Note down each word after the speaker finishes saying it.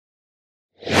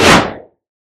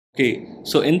Okay,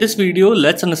 so in this video,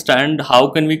 let's understand how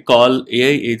can we call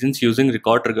AI agents using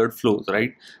record triggered flows,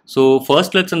 right? So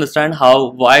first, let's understand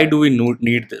why do we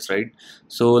need this, right?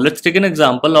 So let's take an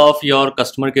example of your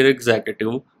customer care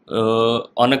executive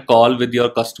on a call with your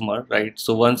customer, right?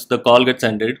 So once the call gets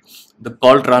ended, the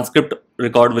call transcript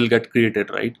record will get created,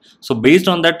 right? So based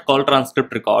on that call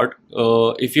transcript record,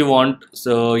 if you want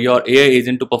your AI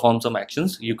agent to perform some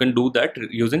actions, you can do that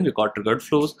using record triggered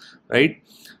flows, right?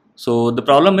 So the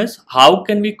problem is how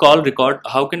can we call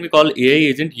AI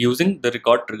agent using the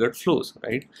record triggered flows,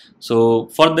 right? So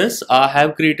for this I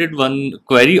have created one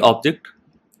query object.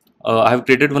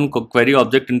 Query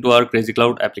object into our Crazy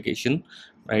Cloud application,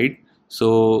 right?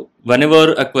 So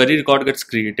whenever a query record gets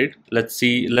created, let's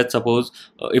suppose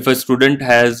if a student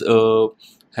has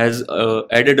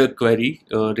added a query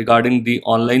regarding the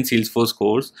online Salesforce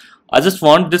course, I just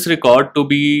want this record to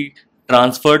be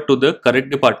transferred to the correct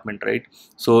department, right?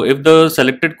 So if the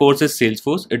selected course is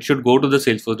Salesforce, it should go to the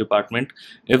Salesforce department.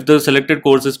 If the selected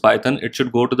course is Python, it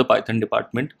should go to the Python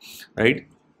department, right?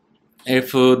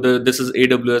 If this is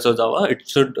AWS or Java, it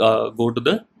should go to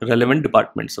the relevant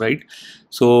departments, right?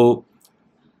 So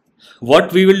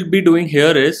what we will be doing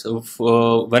here is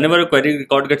whenever a query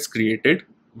record gets created,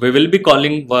 we will be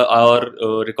calling our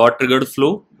record triggered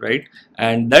flow, right?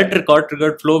 And that record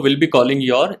triggered flow will be calling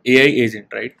your AI agent,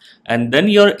 right? And then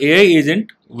your AI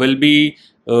agent will be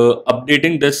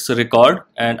updating this record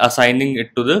and assigning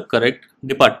it to the correct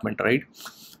department, right?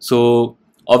 So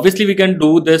obviously we can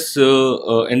do this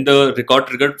in the record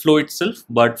triggered flow itself,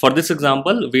 but for this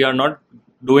example we are not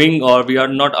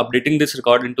updating this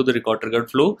record into the record triggered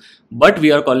flow, but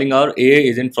we are calling our AI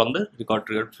agent from the record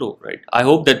triggered flow, right? I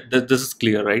hope that this is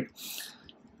clear, right?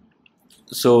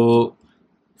 So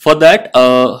for that,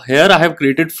 here I have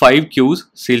created 5 queues: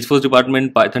 Salesforce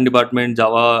department, Python department,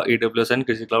 Java, AWS and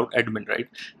Crazy Cloud admin, right?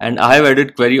 And I have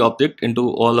added query object into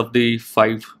all of the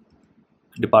 5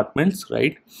 departments,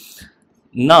 right?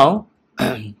 Now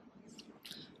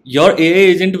your AI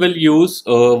agent will use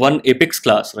one Apex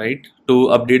class, right, to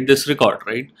update this record,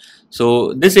 right?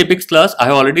 So this Apex class, I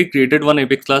have already created one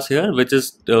Apex class here, which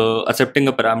is accepting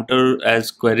a parameter as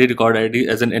query record ID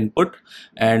as an input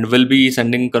and will be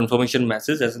sending confirmation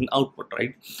message as an output,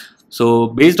 right? So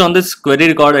based on this query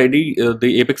record ID,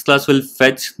 the Apex class will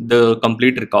fetch the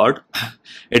complete record.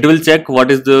 It will check what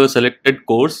is the selected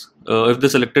course. If the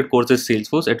selected course is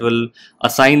Salesforce, it will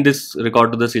assign this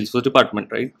record to the Salesforce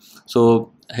department, right?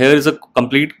 So here is a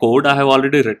complete code I have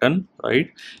already written,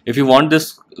 right? If you want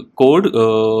this code,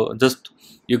 just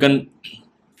you can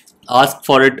ask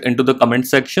for it into the comment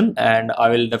section and I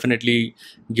will definitely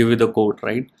give you the code,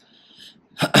 right?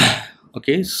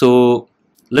 Okay, so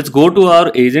let's go to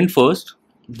our agent first.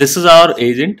 This is our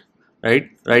agent, right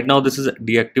now this is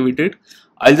deactivated.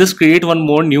 I'll just create one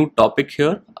more new topic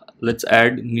here. Let's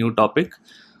add new topic.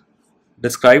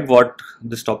 Describe what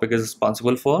this topic is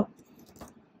responsible for.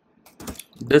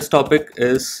 This topic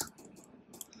is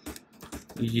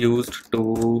used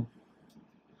to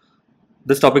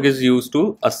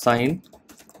assign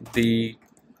the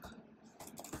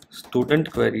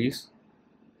student queries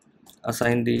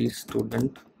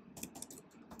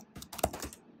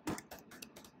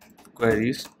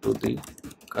to the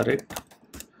correct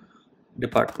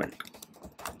department.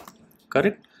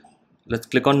 Correct. Let's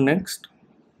click on next.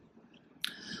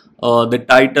 The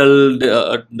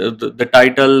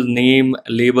title, name,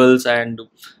 labels and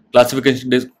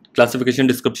classification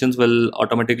descriptions will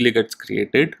automatically get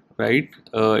created, right?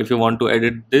 If you want to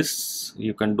edit this,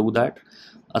 you can do that.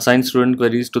 Assign student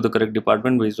queries to the correct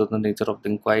department based on the nature of the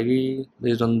inquiry,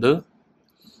 based on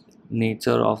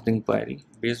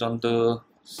the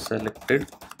selected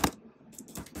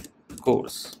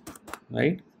course,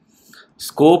 right?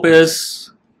 Scope is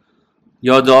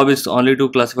your job is only to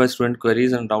classify student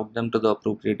queries and route them to the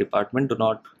appropriate department. Do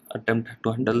not attempt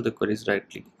to handle the queries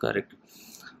directly. Correct.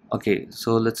 Okay,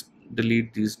 so let's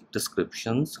delete these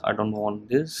descriptions. I don't want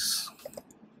this,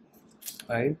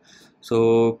 right?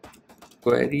 So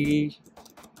query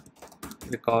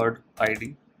record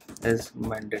ID is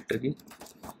mandatory,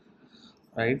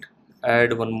 right?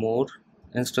 Add one more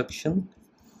instruction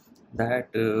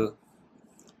that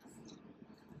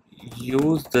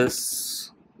use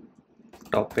this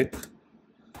topic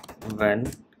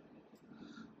when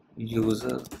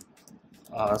user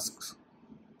asks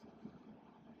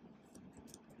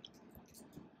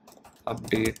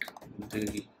update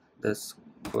this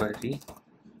query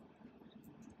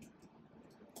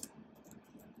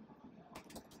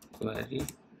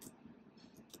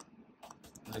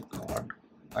record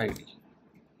ID,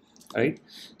 right?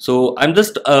 So I'm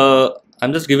just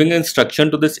I'm just giving an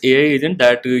instruction to this AI agent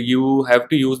that you have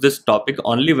to use this topic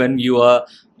only when you are,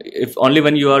 if only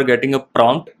when you are getting a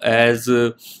prompt as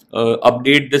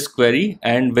update this query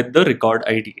and with the record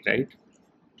ID, right?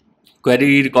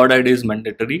 Query record ID is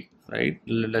mandatory, right?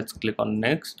 Let's click on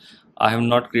next. I have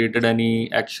not created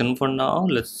any action for now.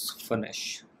 Let's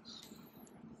finish.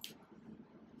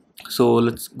 So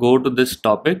let's go to this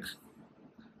topic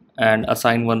and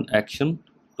assign one action.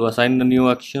 To assign the new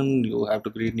action, you have to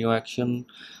create new action.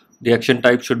 The action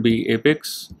type should be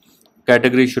Apex.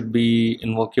 Category should be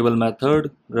invocable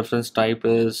method. Reference type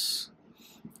is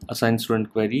assign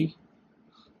student query.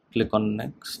 Click on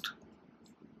next.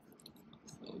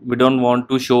 We don't want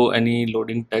to show any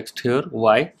loading text here.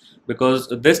 Why? Because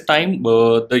this time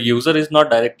the user is not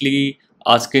directly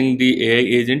asking the AI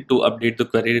agent to update the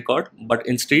query record, but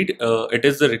instead it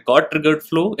is the record triggered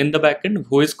flow in the backend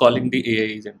who is calling the AI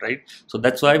agent, right? So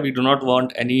that's why we do not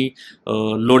want any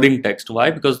loading text.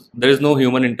 Why? Because there is no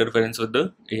human interference with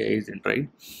the AI agent, right?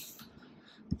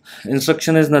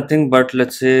 Instruction is nothing but,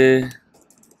 let's say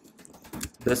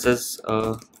this is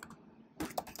a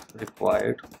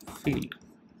required field.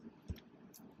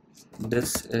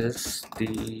 This is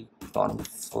the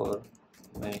confirmation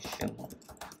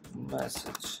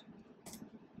message.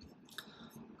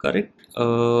 Correct.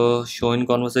 Show in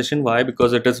conversation. Why?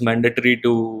 Because it is mandatory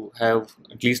to have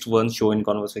at least one show in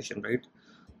conversation, right?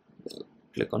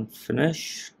 Click on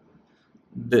finish.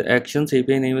 The actions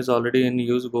API name is already in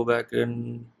use. Go back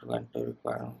and enter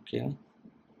require. Okay.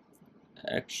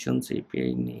 Actions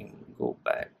API name. Go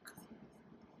back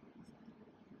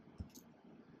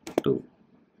to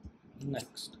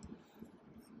next.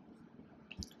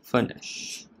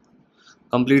 Finish.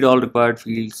 Complete all required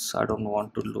fields. I don't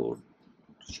want to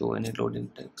show any loading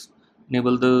text.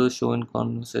 Enable the show in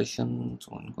conversation.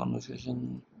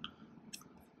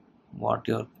 What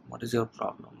is your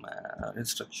problem?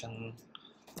 Instruction.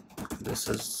 This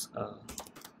is a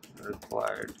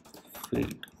required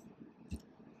field.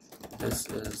 This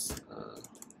is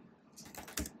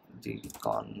the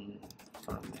confirmation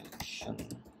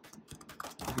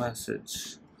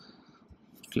message.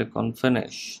 Click on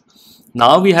finish.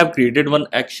 Now we have created one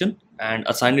action and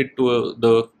assigned it to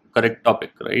the correct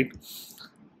topic, right?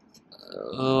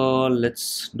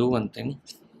 Let's do one thing.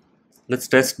 Let's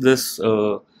test this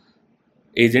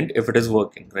agent if it is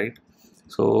working, right?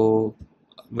 So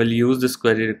we'll use this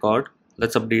query record.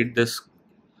 Let's update this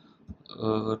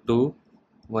to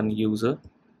one user.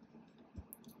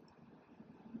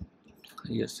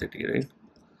 Yes, city, right?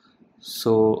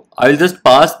 So I'll just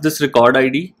pass this record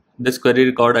ID, this query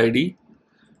record ID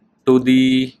to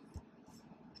the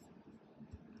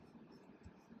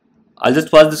I'll just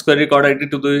pass this query record ID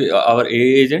to the our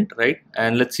AI agent, right?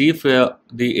 And let's see if the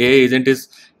AI agent is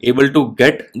able to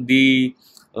get the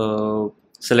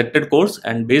selected course,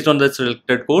 and based on that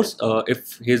selected course,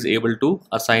 if he is able to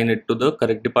assign it to the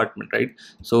correct department, right?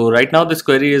 So right now this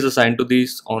query is assigned to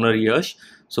this owner Yash.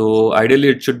 So ideally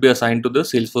it should be assigned to the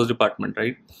Salesforce department,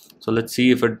 right? So let's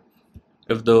see if our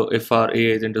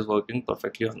AI agent is working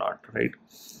perfectly or not, right?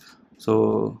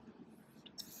 So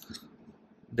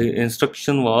the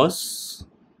instruction was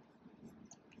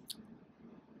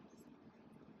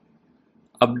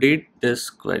update this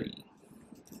query,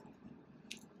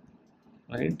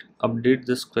 right? Update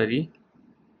this query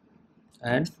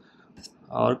and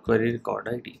our query record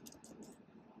ID,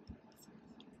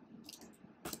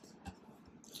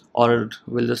 or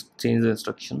we'll just change the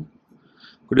instruction.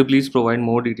 Could you please provide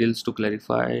more details to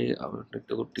clarify our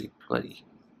query?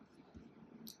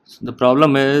 So the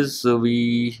problem is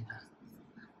we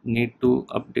need to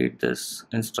update this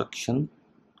instruction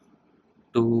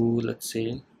to, let's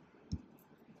say,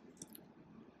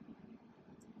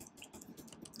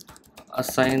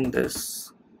 assign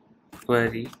this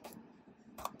query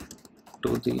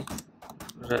to the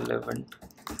relevant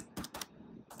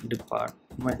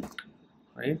department,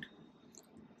 right?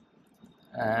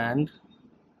 And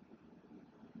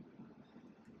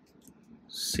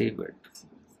save it.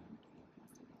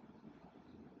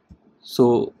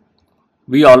 So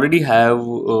we already have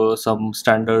some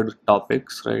standard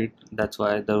topics, right? That's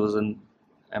why there was an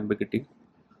ambiguity.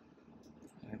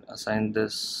 And assign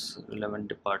this relevant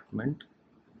department,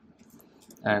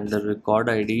 and the record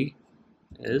ID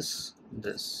is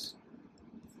this.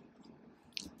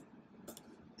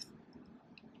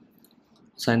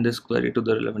 Assign this query to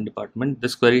the relevant department.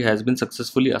 This query has been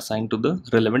successfully assigned to the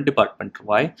relevant department.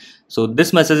 Why? So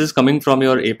this message is coming from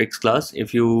your Apex class.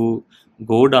 If you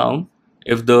go down,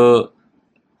 if the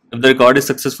record is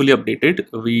successfully updated,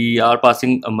 we are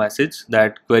passing a message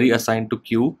that query assigned to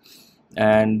queue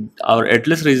and our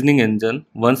Atlas reasoning engine,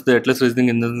 once the Atlas reasoning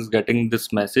engine is getting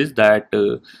this message that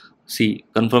see,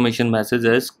 confirmation message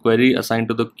as query assigned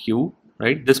to the queue,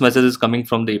 right? This message is coming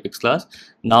from the Apex class.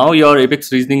 Now your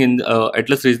Apex reasoning in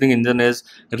Atlas reasoning engine is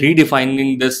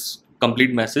redefining this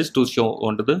complete message to show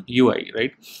onto the UI,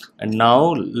 right? And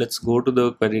now let's go to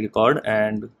the query record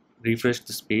and refresh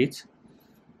this page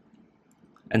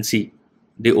and see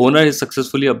the owner is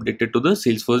successfully updated to the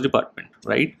Salesforce department,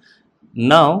 right?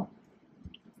 Now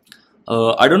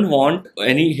I don't want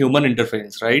any human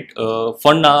interference, right?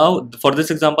 For now, for this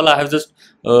example, I have just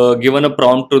given a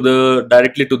prompt to the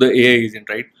directly to the AI agent,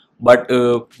 right? But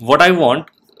what I want,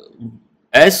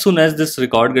 as soon as this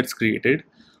record gets created,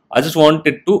 I just want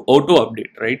it to auto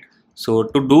update, right? So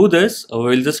to do this,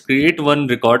 we'll just create one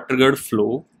record triggered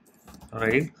flow,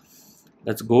 right?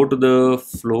 Let's go to the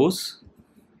flows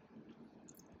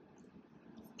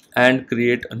and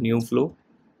create a new flow.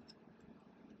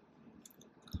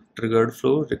 Triggered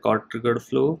flow, record triggered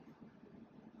flow.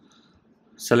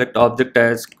 Select object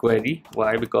as query.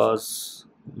 Why? Because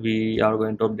we are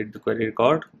going to update the query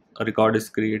record. A record is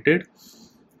created.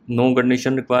 No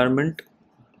condition requirement.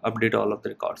 Update all of the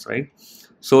records, right?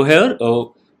 So here,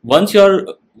 once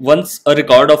a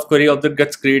record of query object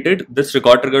gets created, this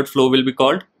record triggered flow will be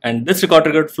called, and this record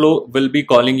triggered flow will be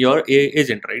calling your AI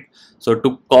agent, right? So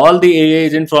to call the AI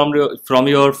agent from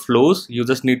your flows, you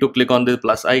just need to click on the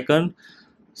plus icon,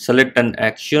 select an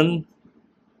action.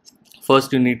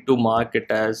 First you need to mark it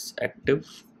as active,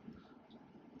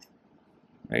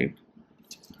 right?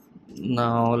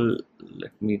 Now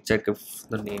let me check if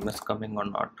the name is coming or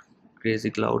not.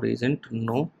 Crazy cloud agent,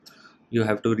 no. You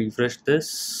have to refresh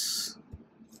this.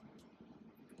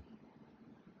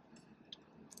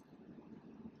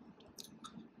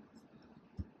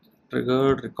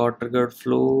 Record triggered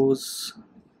flows.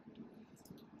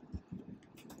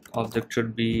 Object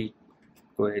should be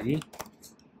query.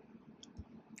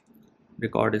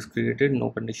 Record is created, no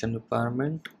condition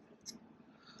requirement.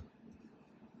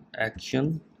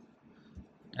 Action,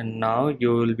 and now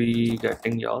you will be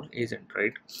getting your agent,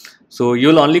 right? So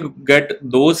you'll only get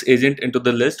those agent into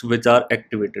the list which are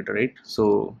activated, right?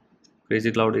 So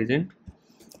crazy cloud agent,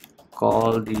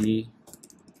 call the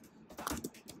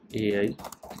AI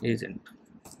agent,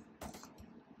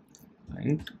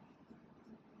 right?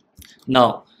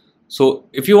 Now, so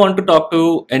if you want to talk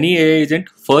to any AI agent,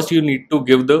 first you need to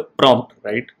give the prompt,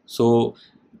 right? So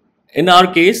in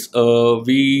our case,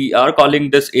 we are calling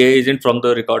this AI agent from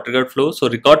the record triggered flow. So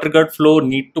record triggered flow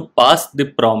need to pass the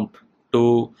prompt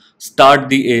to start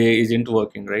the AI agent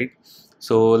working, right?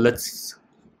 So let's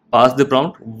pass the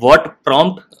prompt. What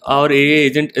prompt our AI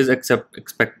agent is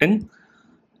expecting?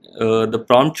 The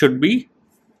prompt should be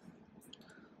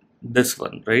this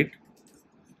one, right?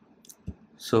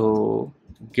 So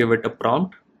give it a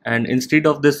prompt, and instead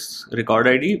of this record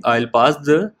ID, I'll pass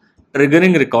the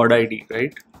triggering record ID,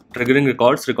 right? Triggering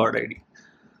records record ID.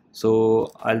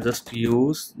 So I'll just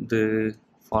use the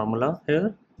formula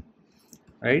here,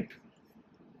 right?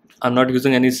 I'm not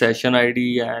using any session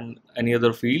ID and any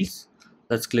other fields.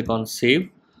 Let's click on save.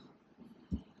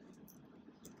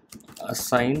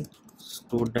 Assign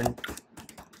student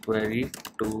query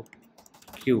to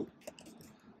queue,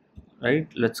 right?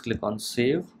 Let's click on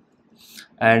save,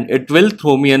 and it will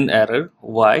throw me an error.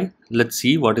 Why? Let's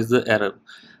see what is the error.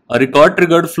 A record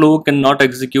triggered flow cannot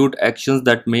execute actions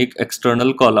that make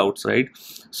external callouts, right?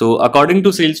 So according to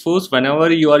Salesforce, whenever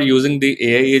you are using the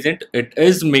AI agent, it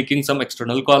is making some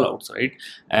external callouts, right?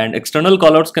 And external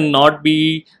callouts cannot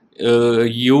be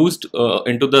used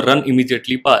into the run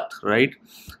immediately path, right?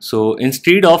 So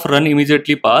instead of run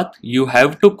immediately path, you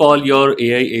have to call your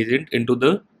AI agent into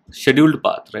the scheduled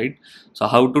path, right? So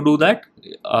how to do that?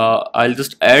 I'll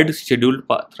just add scheduled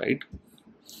path, right?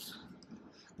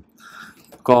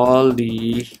 Call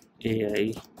the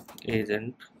AI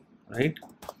agent, right?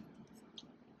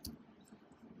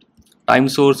 Time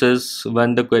source is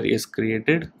when the query is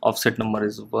created. Offset number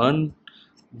is 1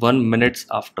 minutes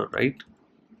after, right?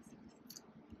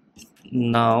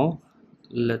 Now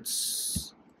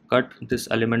let's cut this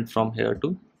element from here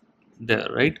to there,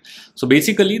 right? So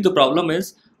basically the problem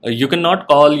is you cannot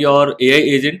call your AI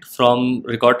agent from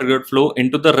record triggered flow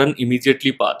into the run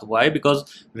immediately path. Why?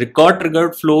 Because record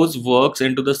triggered flows works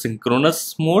into the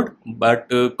synchronous mode, but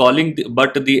the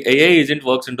AI agent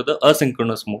works into the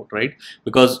asynchronous mode, right?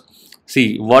 Because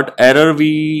see, what error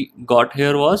we got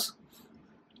here was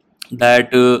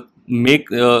that the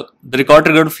record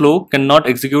triggered flow cannot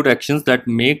execute actions that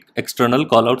make external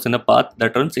callouts in a path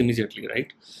that runs immediately,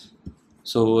 right?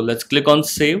 So let's click on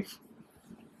save.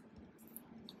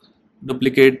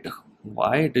 Duplicate.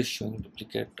 Why it is showing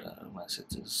duplicate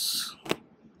messages?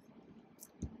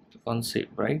 on save,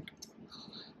 right?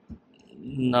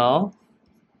 Now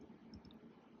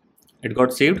it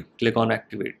got saved. Click on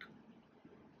activate.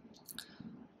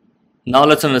 Now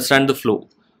let's understand the flow.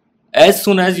 As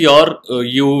soon as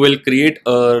you will create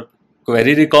a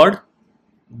query record,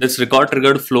 this record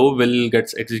triggered flow will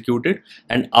gets executed,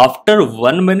 and after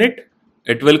 1 minute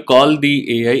it will call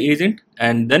the AI agent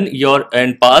and then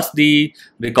pass the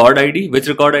record ID. Which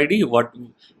record ID? What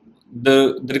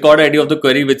the record ID of the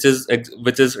query which is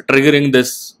triggering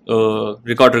this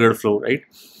record triggered flow, right?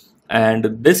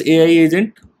 And this AI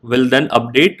agent will then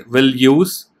will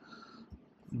use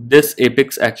this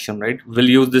apex action, right? We'll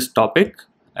use this topic,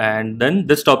 and then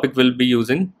this topic will be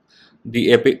using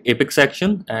the apex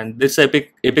action, and this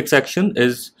apex action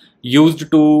is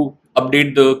used to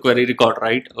update the query record,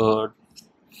 right?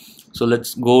 So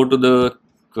let's go to the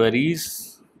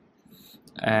queries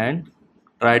and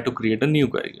try to create a new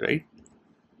query, right?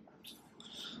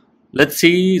 Let's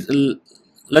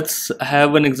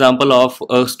have an example of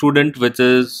a student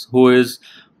who is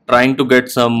trying to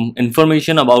get some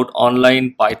information about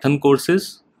online Python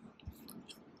courses,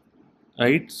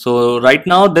 right? So right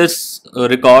now this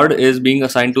record is being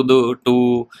assigned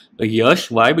to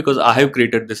Yash. Why? Because I have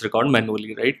created this record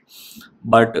manually, right?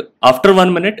 But after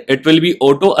 1 minute it will be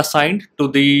auto assigned to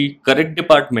the correct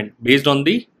department based on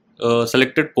the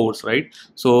selected course, right?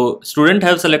 So student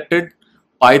have selected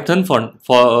Python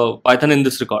for Python in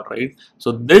this record, right?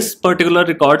 So this particular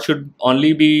record should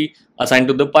only be assigned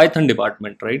to the Python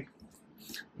department, right?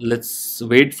 Let's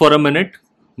wait for a minute.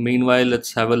 Meanwhile,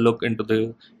 let's have a look into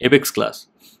the Apex class.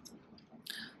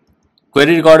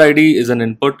 Query record ID is an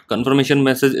input, confirmation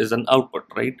message is an output,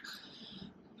 right?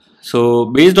 So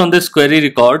based on this query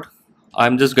record,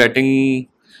 I'm just getting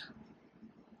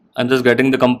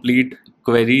the complete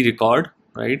query record,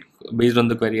 right? Based on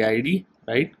the query ID,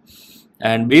 right?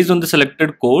 And based on the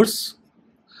selected course,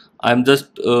 I'm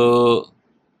just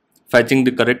fetching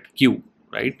the correct queue,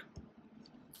 right?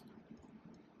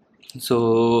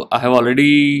 So I have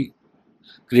already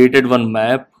created one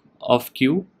map of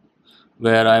queue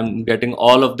where I'm getting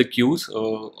all of the queues,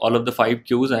 all of the 5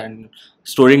 queues, and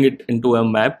storing it into a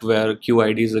map where queue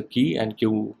ID is a key and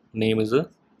queue name is a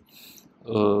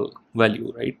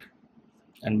value, right?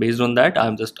 And based on that,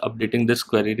 I'm just updating this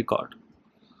query record,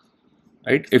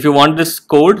 right? If you want this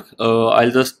code,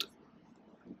 I'll just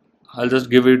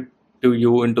give it to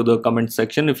you into the comment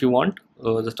section. If you want,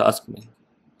 just ask me.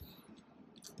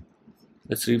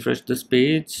 Let's refresh this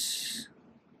page.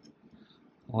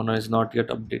 Owner is not yet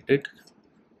updated.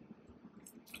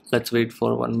 Let's wait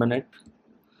for 1 minute.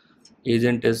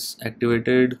 Agent is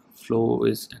activated, flow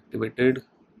is activated,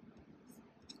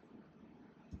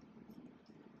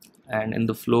 and in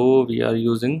the flow we are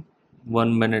using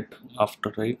 1 minute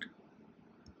after, right?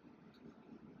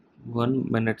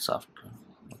 1 minute after.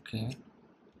 Okay,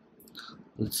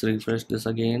 let's refresh this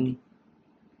again.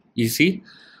 You see,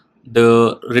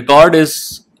 the record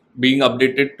is being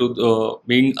updated to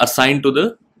being assigned to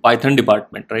the Python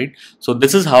department, right? So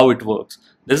this is how it works.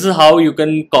 This is how you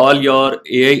can call your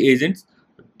AI agents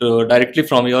directly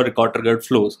from your record triggered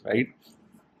flows, right?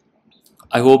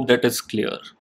 I hope that is clear.